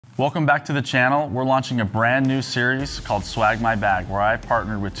Welcome back to the channel. We're launching a brand new series called Swag My Bag, where I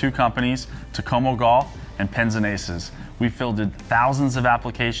partnered with two companies, Tacoma Golf and Pins and Aces. We fielded thousands of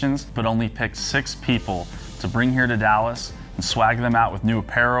applications, but only picked 6 people to bring here to Dallas and swag them out with new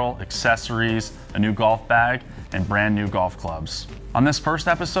apparel, accessories, a new golf bag, and brand new golf clubs. On this first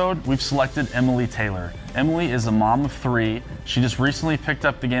episode, we've selected Emily Taylor. Emily is a mom of 3. She just recently picked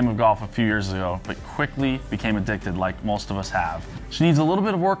up the game of golf a few years ago, but quickly became addicted like most of us have. She needs a little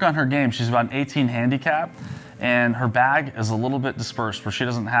bit of work on her game. She's about an 18 handicap, and her bag is a little bit dispersed where she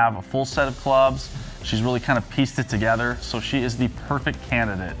doesn't have a full set of clubs. She's really kind of pieced it together, so she is the perfect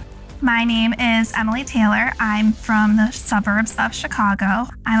candidate. My name is Emily Taylor. I'm from the suburbs of Chicago.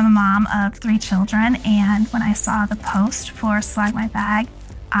 I'm a mom of 3 children, and when I saw the post for Swag My Bag,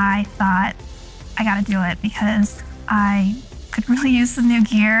 I thought, I gotta do it because I could really use some new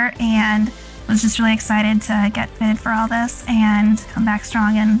gear and was just really excited to get fitted for all this and come back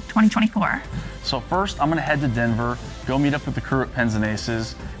strong in 2024. So first, I'm gonna head to Denver, go meet up with the crew at Pins and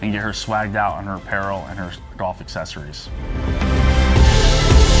Aces, and get her swagged out on her apparel and her golf accessories.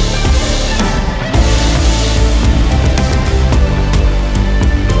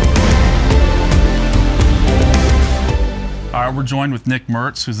 All right, we're joined with Nick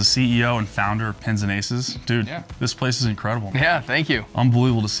Mertz, who's the CEO and founder of Pins and Aces. Dude, yeah. This place is incredible. Yeah, thank you.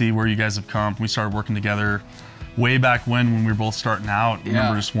 Unbelievable to see where you guys have come. We started working together way back when we were both starting out. Yeah.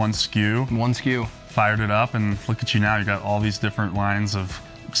 Remember just one SKU? One SKU. Fired it up, and look at you now. You got all these different lines of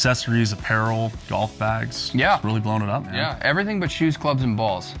accessories, apparel, golf bags. Yeah. It's really blown it up, man. Yeah, everything but shoes, clubs, and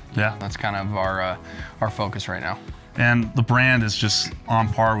balls. Yeah. That's kind of our focus right now. And the brand is just on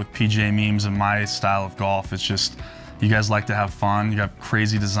par with PJ Memes and my style of golf. It's just, you guys like to have fun. You got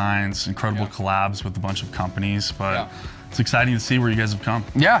crazy designs, incredible collabs with a bunch of companies, but it's exciting to see where you guys have come.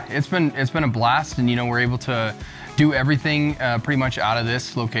 Yeah, it's been a blast, and we're able to do everything pretty much out of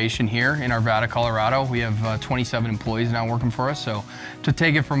this location here in Arvada, Colorado. We have 27 employees now working for us, so to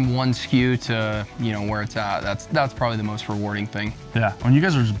take it from one SKU to where it's at, that's probably the most rewarding thing. Yeah, when you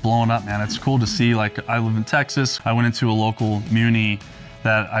guys are just blowing up, man, it's cool to see. Like, I live in Texas. I went into a local muni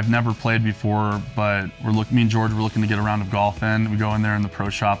that I've never played before, but me and George were looking to get a round of golf in. We go in there, and the pro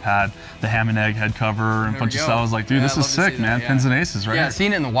shop had the ham and egg head cover and a bunch of stuff. I was like, dude, this is sick, man. Pins and Aces, right? Yeah,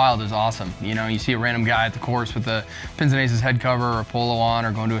 seeing it in the wild is awesome. You see a random guy at the course with the Pins and Aces head cover or a polo on,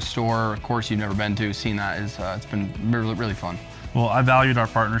 or going to a store, a course you've never been to. Seeing that is, it's been really, really fun. Well, I valued our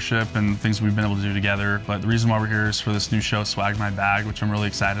partnership and things we've been able to do together, but the reason why we're here is for this new show, Swag My Bag, which I'm really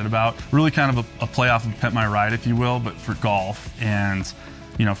excited about. Really kind of a play off of Pimp My Ride, if you will, but for golf. And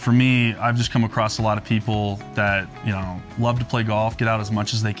for me, I've just come across a lot of people that, love to play golf, get out as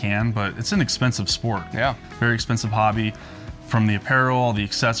much as they can, but it's an expensive sport. Yeah. Very expensive hobby. From the apparel, all the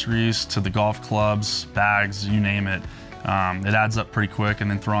accessories, to the golf clubs, bags, you name it. It adds up pretty quick, and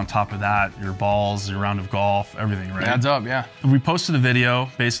then throw on top of that your balls, your round of golf, everything, right? It adds up, yeah. We posted a video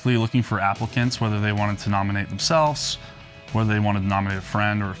basically looking for applicants, whether they wanted to nominate themselves, whether they wanted to nominate a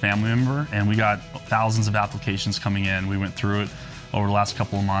friend or a family member, and we got thousands of applications coming in. We went through it over the last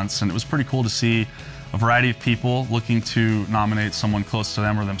couple of months, and it was pretty cool to see a variety of people looking to nominate someone close to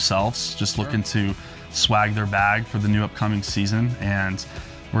them or themselves, just looking to swag their bag for the new upcoming season. And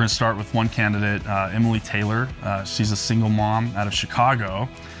we're gonna start with one candidate, Emily Taylor. She's a single mom out of Chicago,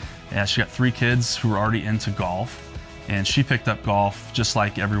 and she got 3 kids who were already into golf, and she picked up golf just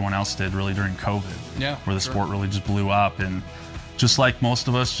like everyone else did really during COVID, where the sport really just blew up. And just like most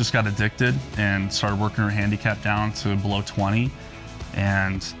of us, just got addicted and started working her handicap down to below 20.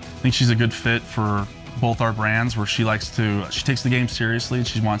 And I think she's a good fit for both our brands, where she takes the game seriously and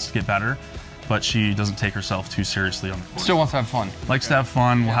she wants to get better, but she doesn't take herself too seriously on the course. Still wants to have fun. Likes to have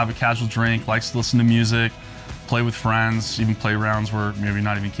fun, will have a casual drink, likes to listen to music, play with friends, even play rounds where maybe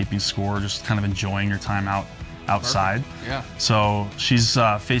not even keeping score, just kind of enjoying your time outside. Perfect. Yeah. So she's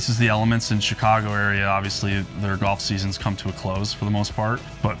faces the elements in Chicago area. Obviously, their golf seasons come to a close for the most part,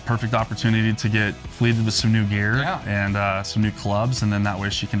 but perfect opportunity to get fleeted with some new gear and some new clubs, and then that way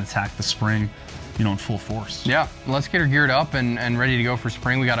she can attack the spring, in full force. Yeah, let's get her geared up and ready to go for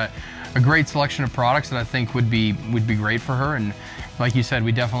spring. We got a great selection of products that I think would be great for her, and like you said,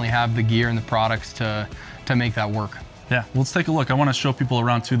 we definitely have the gear and the products to make that work. Yeah, well, let's take a look. I want to show people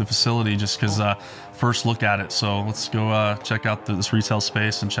around to the facility just because first look at it. So let's go check out this retail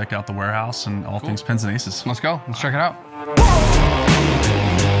space and check out the warehouse and all things Pins and Aces. Let's go. Let's check it out.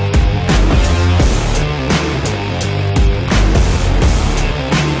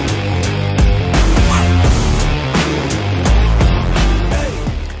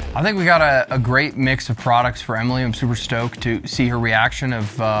 I think we got a great mix of products for Emily. I'm super stoked to see her reaction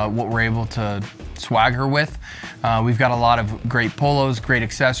of what we're able to swag her with. We've got a lot of great polos, great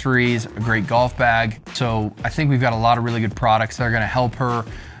accessories, a great golf bag. So I think we've got a lot of really good products that are gonna help her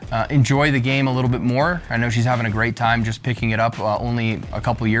enjoy the game a little bit more. I know she's having a great time just picking it up only a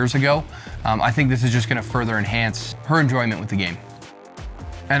couple years ago. I think this is just gonna further enhance her enjoyment with the game.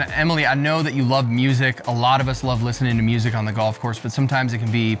 And Emily, I know that you love music. A lot of us love listening to music on the golf course, but sometimes it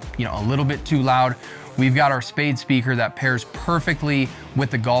can be, a little bit too loud. We've got our Spade speaker that pairs perfectly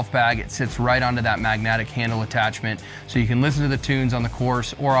with the golf bag. It sits right onto that magnetic handle attachment, so you can listen to the tunes on the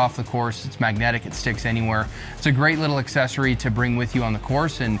course or off the course. It's magnetic, it sticks anywhere. It's a great little accessory to bring with you on the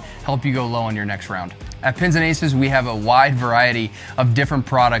course and help you go low on your next round. At Pins and Aces, we have a wide variety of different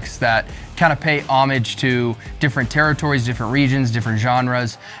products that kind of pay homage to different territories, different regions, different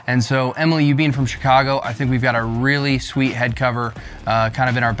genres. And so, Emily, you being from Chicago, I think we've got a really sweet head cover kind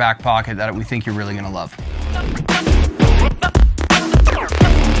of in our back pocket that we think you're really gonna love.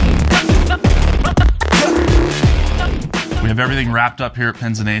 We have everything wrapped up here at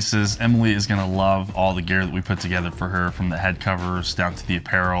Pins and Aces. Emily is gonna love all the gear that we put together for her, from the head covers down to the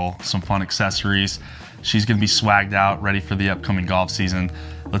apparel, some fun accessories. She's gonna be swagged out, ready for the upcoming golf season.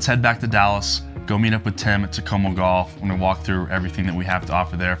 Let's head back to Dallas, go meet up with Tim at Tacoma Golf. I'm gonna walk through everything that we have to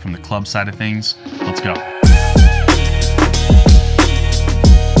offer there from the club side of things. Let's go.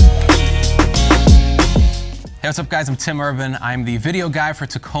 Hey, what's up guys? I'm Tim Urban. I'm the video guy for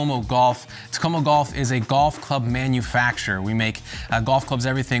Tacoma Golf. Tacoma Golf is a golf club manufacturer. We make golf clubs,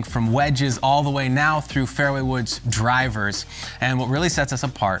 everything from wedges all the way now through fairway woods drivers. And what really sets us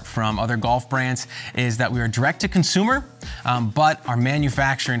apart from other golf brands is that we are direct to consumer, but our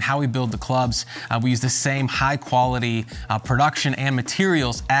manufacturing, how we build the clubs, we use the same high quality production and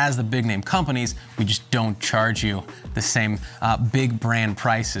materials as the big name companies. We just don't charge you the same big brand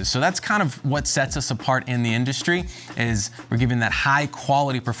prices. So that's kind of what sets us apart in the industry, is we're giving that high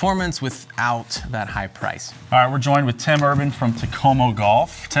quality performance without that high price. All right, we're joined with Tim Urban from Tacoma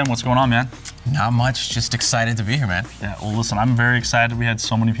Golf. Tim, what's going on, man? Not much, just excited to be here, man. Yeah, well listen, I'm very excited. We had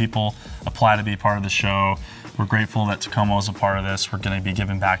so many people apply to be part of the show. We're grateful that Tacoma is a part of this. We're gonna be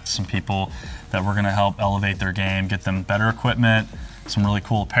giving back to some people that we're gonna help elevate their game, get them better equipment, some really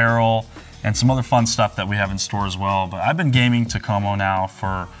cool apparel, and some other fun stuff that we have in store as well. But I've been gaming Tacoma now for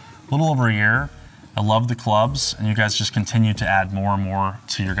a little over a year. I love the clubs, and you guys just continue to add more and more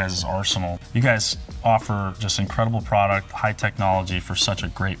to your guys' arsenal. You guys offer just incredible product, high technology for such a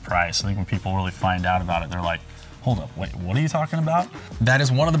great price. I think when people really find out about it, they're like, hold up, wait, what are you talking about? That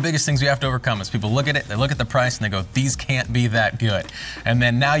is one of the biggest things we have to overcome, is people look at it, they look at the price and they go, these can't be that good. And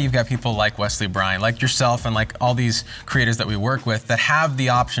then now you've got people like Wesley Bryan, like yourself, and like all these creators that we work with that have the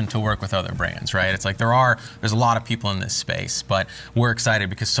option to work with other brands, right? It's like there's a lot of people in this space, but we're excited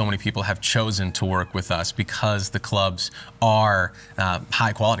because so many people have chosen to work with us because the clubs are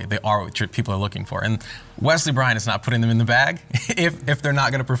high quality. They are what people are looking for. And Wesley Bryan is not putting them in the bag if they're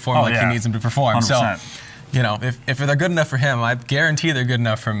not gonna perform he needs them to perform. 100%. So, if they're good enough for him, I guarantee they're good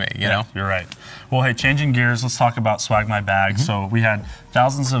enough for me, you know? You're right. Well, hey, changing gears, let's talk about Swag My Bag. So we had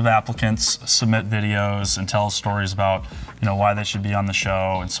thousands of applicants submit videos and tell us stories about, why they should be on the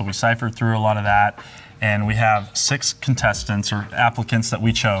show. And so we ciphered through a lot of that. And we have 6 contestants or applicants that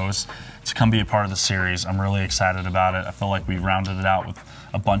we chose to come be a part of the series. I'm really excited about it. I feel like we rounded it out with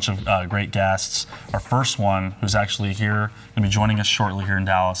a bunch of great guests. Our first one, who's actually here, gonna be joining us shortly here in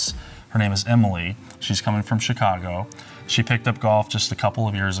Dallas, her name is Emily. She's coming from Chicago. She picked up golf just a couple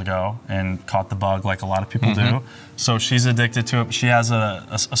of years ago and caught the bug like a lot of people do. So she's addicted to it. She has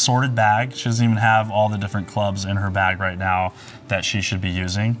a sorted bag. She doesn't even have all the different clubs in her bag right now that she should be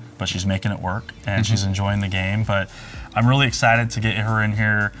using, but she's making it work and she's enjoying the game. But I'm really excited to get her in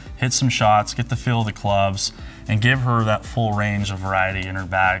here, hit some shots, get the feel of the clubs, and give her that full range of variety in her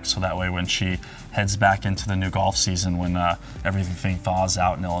bag, so that way when she heads back into the new golf season, when everything thaws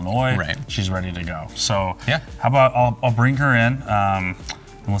out in Illinois, she's ready to go. So how about I'll bring her in, and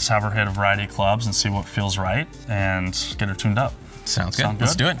let's have her hit a variety of clubs and see what feels right and get her tuned up. Sounds good.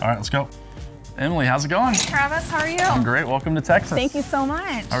 Let's do it. All right, let's go. Emily, how's it going? Travis, how are you? I'm great. Welcome to Texas. Thank you so much.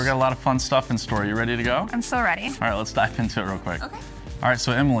 All right, we got a lot of fun stuff in store. You ready to go? I'm so ready. All right, let's dive into it real quick. Okay. All right,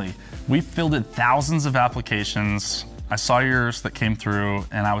 so Emily, we fielded thousands of applications. I saw yours that came through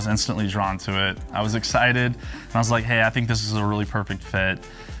and I was instantly drawn to it. I was excited and I was like, hey, I think this is a really perfect fit.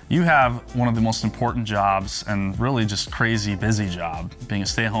 You have one of the most important jobs and really just crazy busy job, being a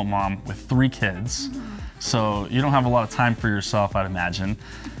stay-at-home mom with 3 kids. So you don't have a lot of time for yourself, I'd imagine.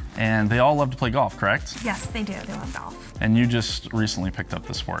 And they all love to play golf, correct? Yes, they do. They love golf. And you just recently picked up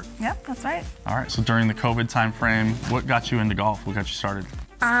the sport. Yep, that's right. All right, so during the COVID time frame, what got you into golf? What got you started?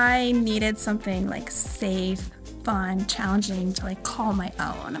 I needed something like safe, fun, challenging to like call my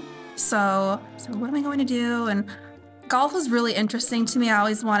own. So what am I going to do? And golf was really interesting to me. I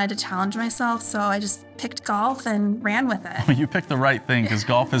always wanted to challenge myself, so I just picked golf and ran with it. Well, you picked the right thing, because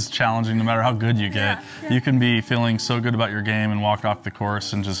golf is challenging no matter how good you get. Yeah. You can be feeling so good about your game and walk off the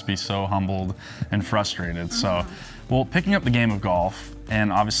course and just be so humbled and frustrated. So, well, picking up the game of golf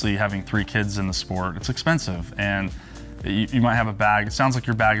and obviously having 3 kids in the sport, it's expensive. And you might have a bag. It sounds like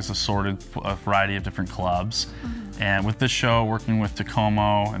your bag is assorted a variety of different clubs. And with this show, working with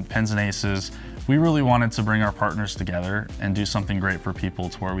Tacomo and Pins and Aces, we really wanted to bring our partners together and do something great for people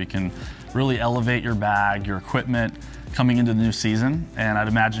to where we can really elevate your bag, your equipment coming into the new season. And I'd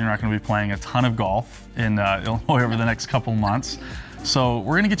imagine you're not going to be playing a ton of golf in Illinois over the next couple months. So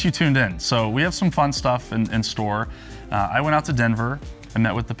we're going to get you tuned in. So we have some fun stuff in store. I went out to Denver and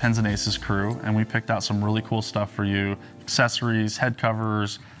met with the Pins and Aces crew, and we picked out some really cool stuff for you. Accessories, head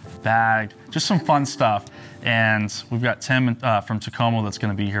covers, bag, just some fun stuff. And we've got Tim from Tacomo that's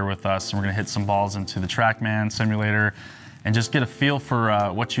going to be here with us, and we're going to hit some balls into the TrackMan simulator and just get a feel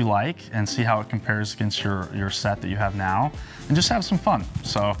for what you like and see how it compares against your set that you have now, and just have some fun.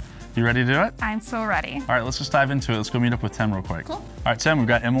 So, you ready to do it? I'm so ready. All right, let's just dive into it. Let's go meet up with Tim real quick. Cool. All right, Tim, we've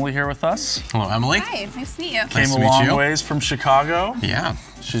got Emily here with us. Hello, Emily. Hi, nice to meet you. Came Nice a to meet long you. ways from Chicago. Yeah.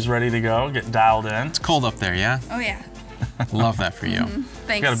 She's ready to go, get dialed in. It's cold up there, yeah? Oh yeah, Love that for you. thanks.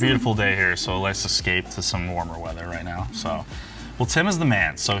 We got a beautiful day here, so let's escape to some warmer weather right now. So, well, Tim is the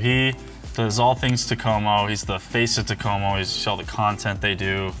man. So he does all things Tacomo. He's the face of Tacomo. He's all the content they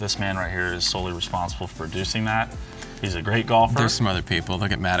do. This man right here is solely responsible for producing that. He's a great golfer. There's some other people. They'll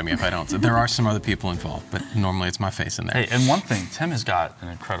get mad at me if I don't. There are some other people involved, but normally it's my face in there. Hey, and one thing, Tim has got an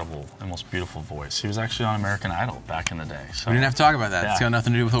incredible and most beautiful voice. He was actually on American Idol back in the day. So We didn't have to talk about that. Yeah. It's got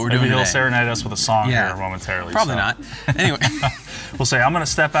nothing to do with what we're maybe doing he'll today. serenade us with a song Yeah. here momentarily. Probably so. not. Anyway. We'll say, I'm going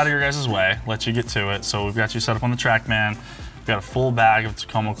to step out of your guys' way, let you get to it. So we've got you set up on the TrackMan. We've got a full bag of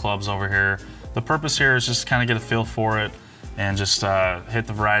Tacomo clubs over here. The purpose here is just to kind of get a feel for it and just hit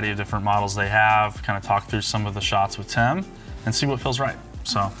the variety of different models they have, kind of talk through some of the shots with Tim and see what feels right.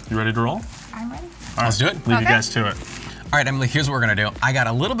 So, you ready to roll? I'm ready. All right, Let's do it. Leave Okay. you guys to it. All right, Emily, here's what we're gonna do. I got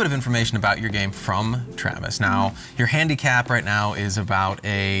a little bit of information about your game from Travis. Now, your handicap right now is about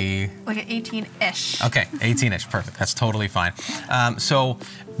a... Like an 18-ish. Okay, 18-ish, perfect. That's totally fine. So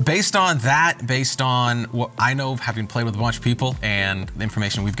based on that, based on what I know, having played with a bunch of people and the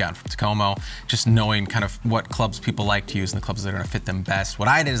information we've gotten from Tacomo, just knowing kind of what clubs people like to use and the clubs that are gonna fit them best, what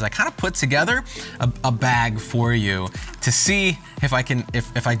I did is I kind of put together a bag for you to see if I can,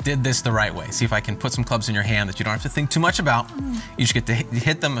 if I did this the right way. See if I can put some clubs in your hand that you don't have to think too much about. You just get to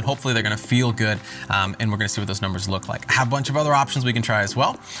hit them, and hopefully they're gonna feel good, and we're gonna see what those numbers look like. I have a bunch of other options we can try as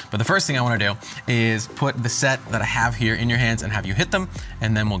well, but the first thing I wanna do is put the set that I have here in your hands and have you hit them,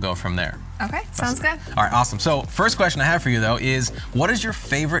 and then we'll go from there. Okay, sounds good. All right, awesome. So first question I have for you though is, what is your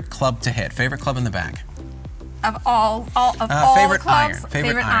favorite club to hit? Favorite club in the bag? Of all Favorite clubs, iron.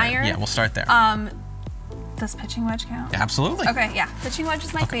 Favorite iron. Yeah, we'll start there. Does pitching wedge count? Absolutely. Okay, yeah. Pitching wedge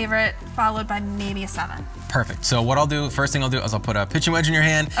is my favorite, followed by maybe a 7. Perfect. So what I'll do, first thing I'll do is I'll put a pitching wedge in your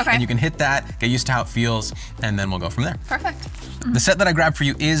hand, Okay. and you can hit that, get used to how it feels, and then we'll go from there. Perfect. The set that I grabbed for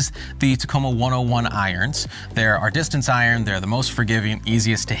you is the Tacomo 101 irons. They're our distance iron, they're the most forgiving,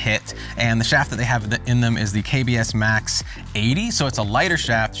 easiest to hit, and the shaft that they have in them is the KBS Max 80, so it's a lighter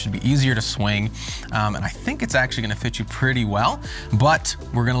shaft, should be easier to swing, and I think it's actually gonna fit you pretty well, but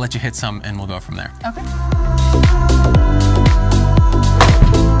we're gonna let you hit some and we'll go from there. Okay.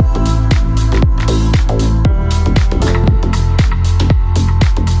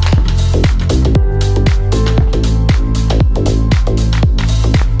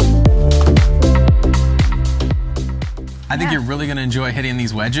 I think you're really gonna enjoy hitting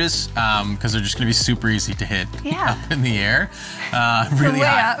these wedges because they're just gonna be super easy to hit Yeah. up in the air. Really way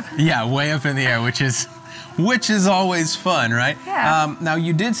high. up. Yeah, way up in the air, which is always fun, right? Yeah. Now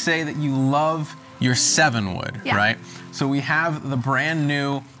you did say that you love your 7-wood, Yeah. right? So we have the brand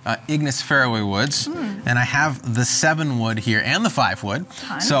new Ignis fairway woods, and I have the 7-wood here and the 5-wood.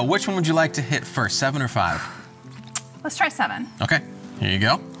 Fun. So which one would you like to hit first, 7 or 5? Let's try 7. Okay, here you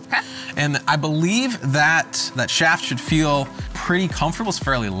go. Okay. And I believe that that shaft should feel pretty comfortable. It's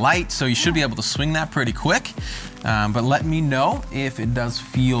fairly light, so you should be able to swing that pretty quick. But let me know if it does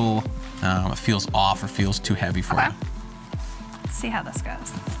feel, it feels off or feels too heavy for Okay. you. Let's see how this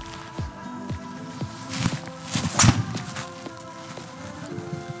goes.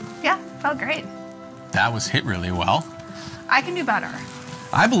 Yeah, felt great. That was hit really well. I can do better.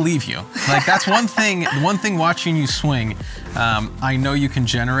 I believe you. Like that's one thing. One thing watching you swing, I know you can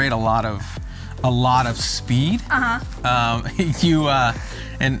generate a lot of speed.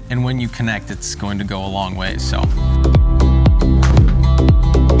 And when you connect, it's going to go a long way. So.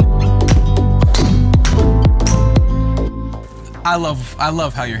 I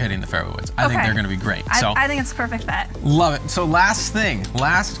love how you're hitting the fairway woods. I think they're going to be great. I think it's a perfect bet. Love it. So last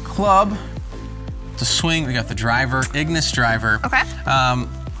club to swing. We got the driver, Ignis driver. Okay.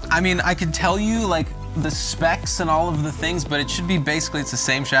 I mean, I could tell you like the specs and all of the things, but it should be basically, it's the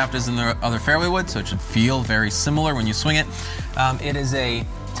same shaft as in the other fairway wood, so it should feel very similar when you swing it. It is a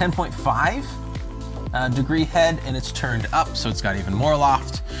 10.5 degree head, and it's turned up, so it's got even more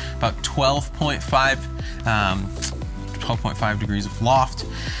loft, about 12.5 degrees of loft.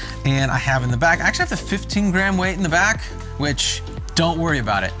 And I have in the back, I actually have the 15 gram weight in the back, which don't worry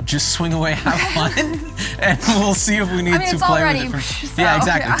about it. Just swing away, have fun, and we'll see if we need to play with it. So, yeah,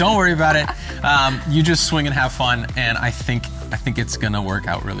 exactly. Yeah. Don't worry about it. You just swing and have fun, and I think it's gonna work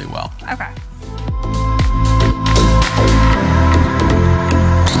out really well. Okay.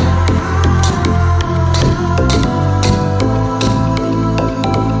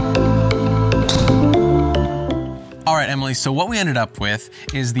 All right, Emily, so what we ended up with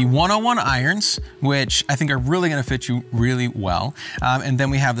is the 101 irons, which I think are really gonna fit you really well. And then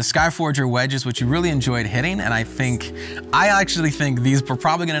we have the Skyforger wedges, which you really enjoyed hitting. And I actually think these were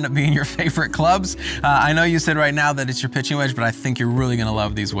probably gonna end up being your favorite clubs. I know you said right now that it's your pitching wedge, but I think you're really gonna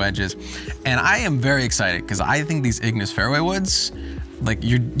love these wedges. And I am very excited because I think these Ignis fairway woods, like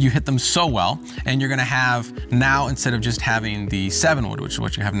you hit them so well, and you're gonna have now, instead of just having the 7 wood, which is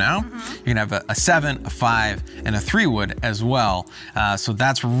what you have now, you're gonna have a 7, a 5, and a 3 wood as well. So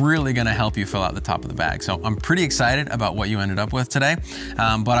that's really gonna help you fill out the top of the bag. So I'm pretty excited about what you ended up with today,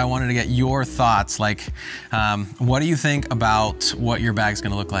 but I wanted to get your thoughts. Like, what do you think about what your bag's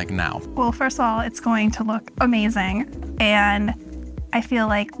gonna look like now? Well, first of all, it's going to look amazing, and I feel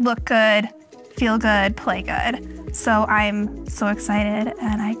like look good, feel good, play good. So I'm so excited,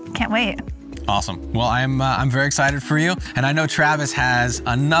 and I can't wait. Awesome. Well, I'm very excited for you, and I know Travis has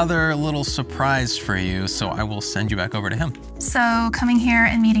another little surprise for you, so I will send you back over to him. So coming here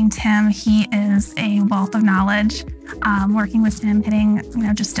and meeting Tim, he is a wealth of knowledge. Working with him, hitting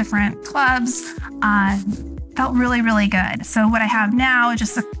just different clubs, felt really, really good. So what I have now is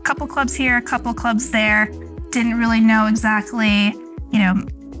just a couple clubs here, a couple clubs there. Didn't really know exactly,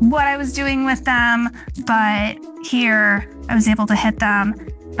 what I was doing with them, but here I was able to hit them.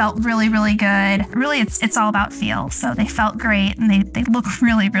 Felt really, really good. Really, it's all about feel. So they felt great, and they look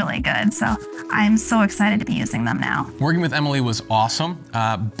really, really good. So I'm so excited to be using them now. Working with Emily was awesome.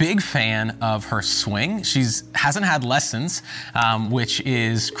 Big fan of her swing. Hasn't had lessons, which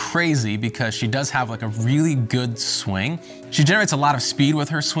is crazy because she does have like a really good swing. She generates a lot of speed with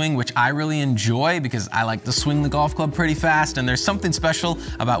her swing, which I really enjoy because I like to swing the golf club pretty fast, and there's something special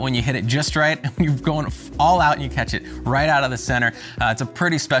about when you hit it just right and you're going all out and you catch it right out of the center. It's a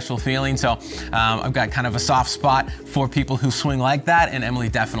pretty special feeling. So I've got kind of a soft spot for people who swing like that, and Emily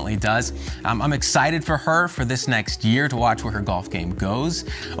definitely does. I'm excited for her for this next year to watch where her golf game goes.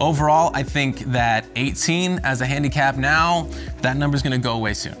 Overall, I think that 18 as a handicap now, that number's gonna go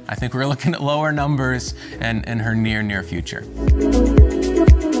away soon. I think we're looking at lower numbers in her near future.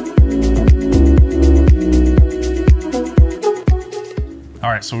 All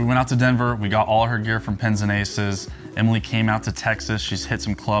right, so we went out to Denver. We got all her gear from Pins and Aces. Emily came out to Texas. She's hit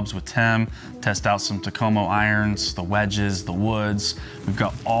some clubs with Tim, test out some Tacoma irons, the wedges, the woods. We've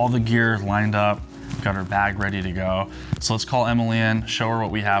got all the gear lined up. We've got her bag ready to go. So let's call Emily in, show her what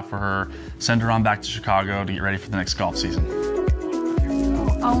we have for her, send her on back to Chicago to get ready for the next golf season.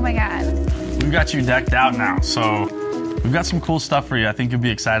 Oh my God. We've got you decked out now. So we've got some cool stuff for you I think you'll be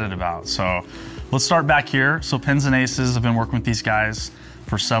excited about. So let's start back here. So Pins and Aces, I've been working with these guys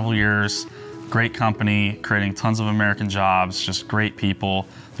for several years. Great company, creating tons of American jobs, just great people.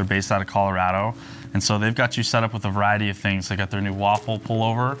 They're based out of Colorado. And so they've got you set up with a variety of things. They got their new waffle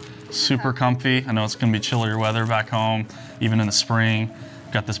pullover, super comfy. I know it's gonna be chillier weather back home, even in the spring.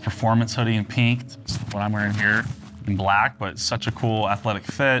 Got this performance hoodie in pink, what I'm wearing here, in black, but it's such a cool athletic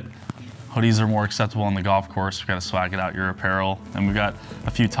fit. Hoodies are more acceptable on the golf course. We've got to swag it out, your apparel. And we've got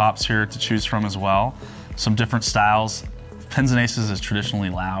a few tops here to choose from as well. Some different styles. Pins and Aces is traditionally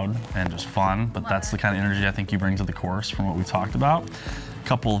loud and just fun, but that's the kind of energy I think you bring to the course from what we talked about. A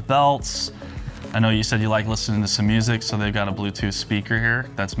couple of belts. I know you said you like listening to some music, so they've got a Bluetooth speaker here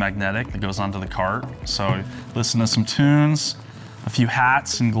that's magnetic that goes onto the cart. So listen to some tunes, a few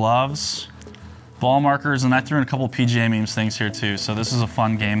hats and gloves, ball markers, and I threw in a couple of PGA Memes things here too. So this is a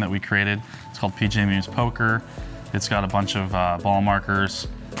fun game that we created. It's called PGA Memes Poker. It's got a bunch of ball markers,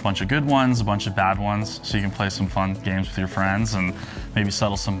 a bunch of good ones, a bunch of bad ones, so you can play some fun games with your friends and maybe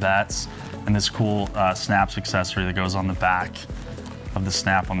settle some bets. And this cool snaps accessory that goes on the back of the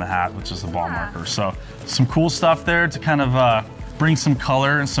snap on the hat, which is the ball marker. So some cool stuff there to kind of bring some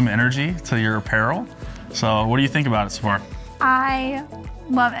color and some energy to your apparel. So what do you think about it so far? I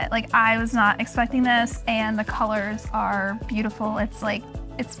love it. Like, I was not expecting this, and the colors are beautiful. It's like,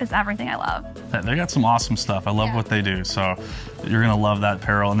 it's everything I love. They got some awesome stuff. I love what they do. So you're gonna love that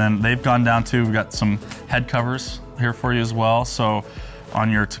apparel. And then they've gone down to, we've got some head covers here for you as well. So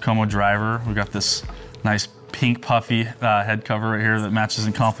on your Tacoma driver, we've got this nice pink puffy head cover right here that matches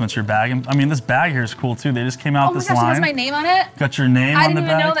and complements your bag. And I mean, this bag here is cool too. They just came out with this line. Oh my gosh, it has my name on it? Got your name on the bag.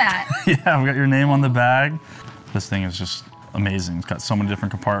 I didn't even know that. Yeah, we got your name on the bag. This thing is just amazing. It's got so many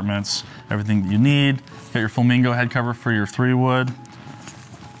different compartments, everything that you need. Got your flamingo head cover for your 3-wood.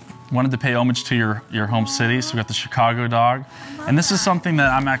 Wanted to pay homage to your home city, so we got the Chicago dog. And this is something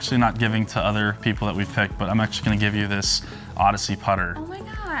that I'm actually not giving to other people that we've picked, but I'm actually gonna give you this Odyssey putter. Oh my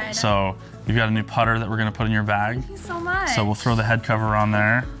God. So you've got a new putter that we're gonna put in your bag. Thank you so much. So we'll throw the head cover on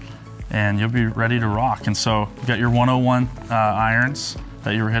there and you'll be ready to rock. And so you got your 101 irons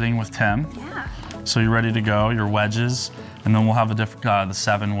that you were hitting with Tim. Yeah. So you're ready to go, your wedges, and then we'll have a different, the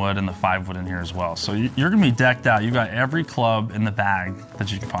 7-wood and the 5-wood in here as well. So you're gonna be decked out. You got every club in the bag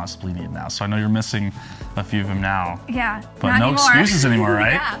that you can possibly need now. So I know you're missing a few of them now. Yeah, but no excuses anymore,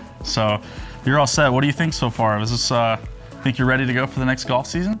 right? Yeah. So you're all set. What do you think so far? Is this, think you're ready to go for the next golf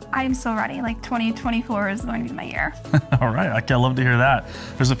season? I am so ready. Like, 2024 is going to be my year. All right, I love to hear that.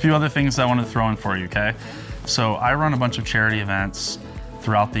 There's a few other things I wanted to throw in for you, okay? So I run a bunch of charity events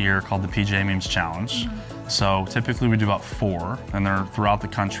throughout the year called the PJ Memes Challenge. So typically we do about 4, and they're throughout the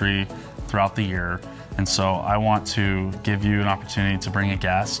country, throughout the year. And so I want to give you an opportunity to bring a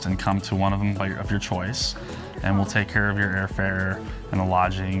guest and come to one of them of your choice. And we'll take care of your airfare and the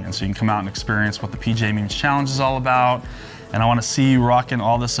lodging. And so you can come out and experience what the PJ Memes Challenge is all about. And I want to see you rocking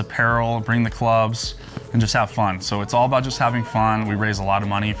all this apparel, bring the clubs, and just have fun. So it's all about just having fun. We raise a lot of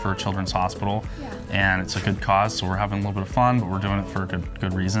money for Children's Hospital, and it's a good cause. So we're having a little bit of fun, but we're doing it for a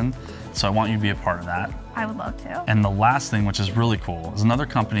good reason. So I want you to be a part of that. I would love to. And the last thing, which is really cool, is another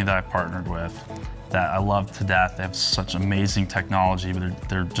company that I partnered with that I love to death. They have such amazing technology, but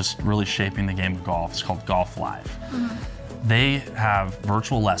they're just really shaping the game of golf. It's called Golf Live. They have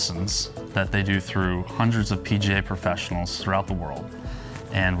virtual lessons that they do through hundreds of PGA professionals throughout the world.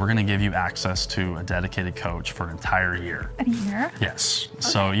 And we're gonna give you access to a dedicated coach for an entire year. A year? Yes. Okay.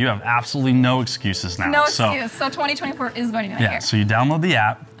 So you have absolutely no excuses now. No excuse. So 2024 is going to be my year. So you download the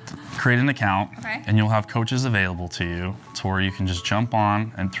app, create an account, okay, and you'll have coaches available to you to where you can just jump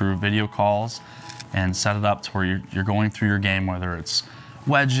on and through video calls and set it up to where you're going through your game, whether it's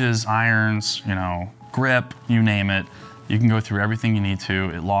wedges, irons, you know, grip, you name it. You can go through everything you need to.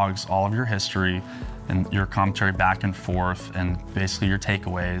 It logs all of your history and your commentary back and forth and basically your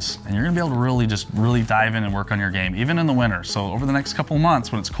takeaways. And you're gonna be able to really dive in and work on your game, even in the winter. So over the next couple of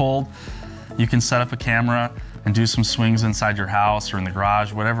months when it's cold, you can set up a camera and do some swings inside your house or in the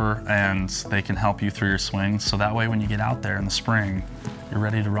garage, whatever, and they can help you through your swings. So that way when you get out there in the spring, you're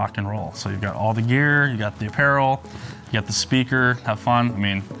ready to rock and roll. So you've got all the gear, you got the apparel, you got the speaker, have fun. I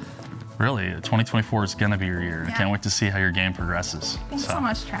mean, really, 2024 is gonna be your year. I can't wait to see how your game progresses. Thanks so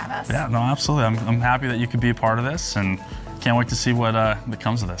much, Travis. Yeah, no, absolutely. I'm happy that you could be a part of this and can't wait to see what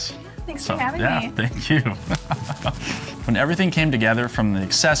comes of this. Thanks for having me. Yeah, thank you. When everything came together from the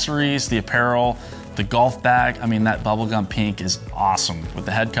accessories, the apparel, the golf bag, I mean, that bubblegum pink is awesome. With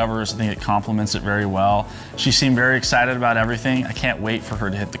the head covers, I think it complements it very well. She seemed very excited about everything. I can't wait for her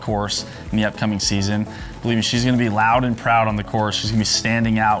to hit the course in the upcoming season. Believe me, she's gonna be loud and proud on the course. She's gonna be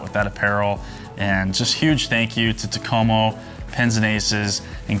standing out with that apparel. And just huge thank you to Tacoma, Pins and Aces,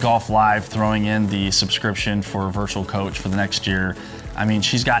 and Golf Live throwing in the subscription for a virtual coach for the next year. I mean,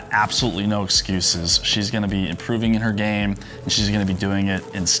 she's got absolutely no excuses. She's gonna be improving in her game, and she's gonna be doing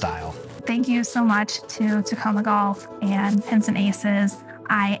it in style. Thank you so much to Tacoma Golf and Pins and Aces.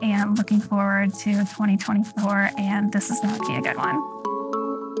 I am looking forward to 2024, and this is going to be a good one.